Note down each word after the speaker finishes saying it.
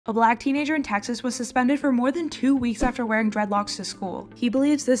A black teenager in Texas was suspended for more than 2 weeks after wearing dreadlocks to school. He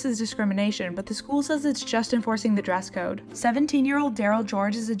believes this is discrimination, but the school says it's just enforcing the dress code. 17-year-old Darryl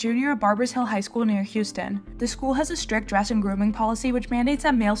George is a junior at Barbers Hill High School near Houston. The school has a strict dress and grooming policy which mandates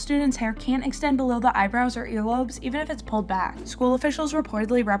that male students' hair can't extend below the eyebrows or earlobes even if it's pulled back. School officials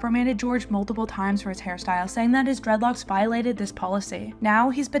reportedly reprimanded George multiple times for his hairstyle, saying that his dreadlocks violated this policy.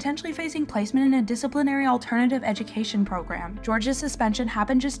 Now, he's potentially facing placement in a disciplinary alternative education program. George's suspension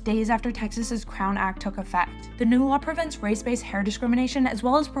happened just days after Texas's Crown Act took effect. The new law prevents race-based hair discrimination as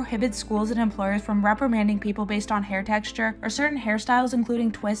well as prohibits schools and employers from reprimanding people based on hair texture or certain hairstyles including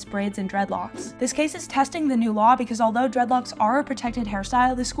twists, braids, and dreadlocks. This case is testing the new law because although dreadlocks are a protected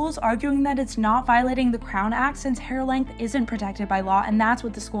hairstyle, the school is arguing that it's not violating the Crown Act since hair length isn't protected by law, and that's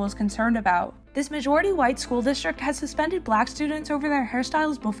what the school is concerned about. This majority-white school district has suspended black students over their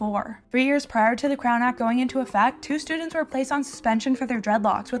hairstyles before. 3 years prior to the Crown Act going into effect, 2 students were placed on suspension for their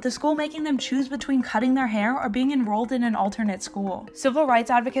dreadlocks, with the school making them choose between cutting their hair or being enrolled in an alternate school. Civil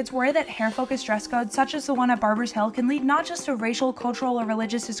rights advocates worry that hair-focused dress codes such as the one at Barbers Hill can lead not just to racial, cultural, or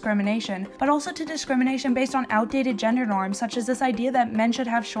religious discrimination, but also to discrimination based on outdated gender norms such as this idea that men should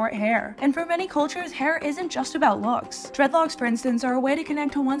have short hair. And for many cultures, hair isn't just about looks. Dreadlocks, for instance, are a way to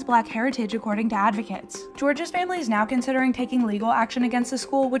connect to one's black heritage according to advocates. George's family is now considering taking legal action against the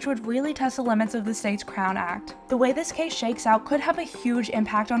school, which would really test the limits of the state's Crown Act. The way this case shakes out could have a huge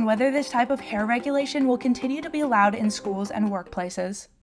impact on whether this type of hair regulation will continue to be allowed in schools and workplaces.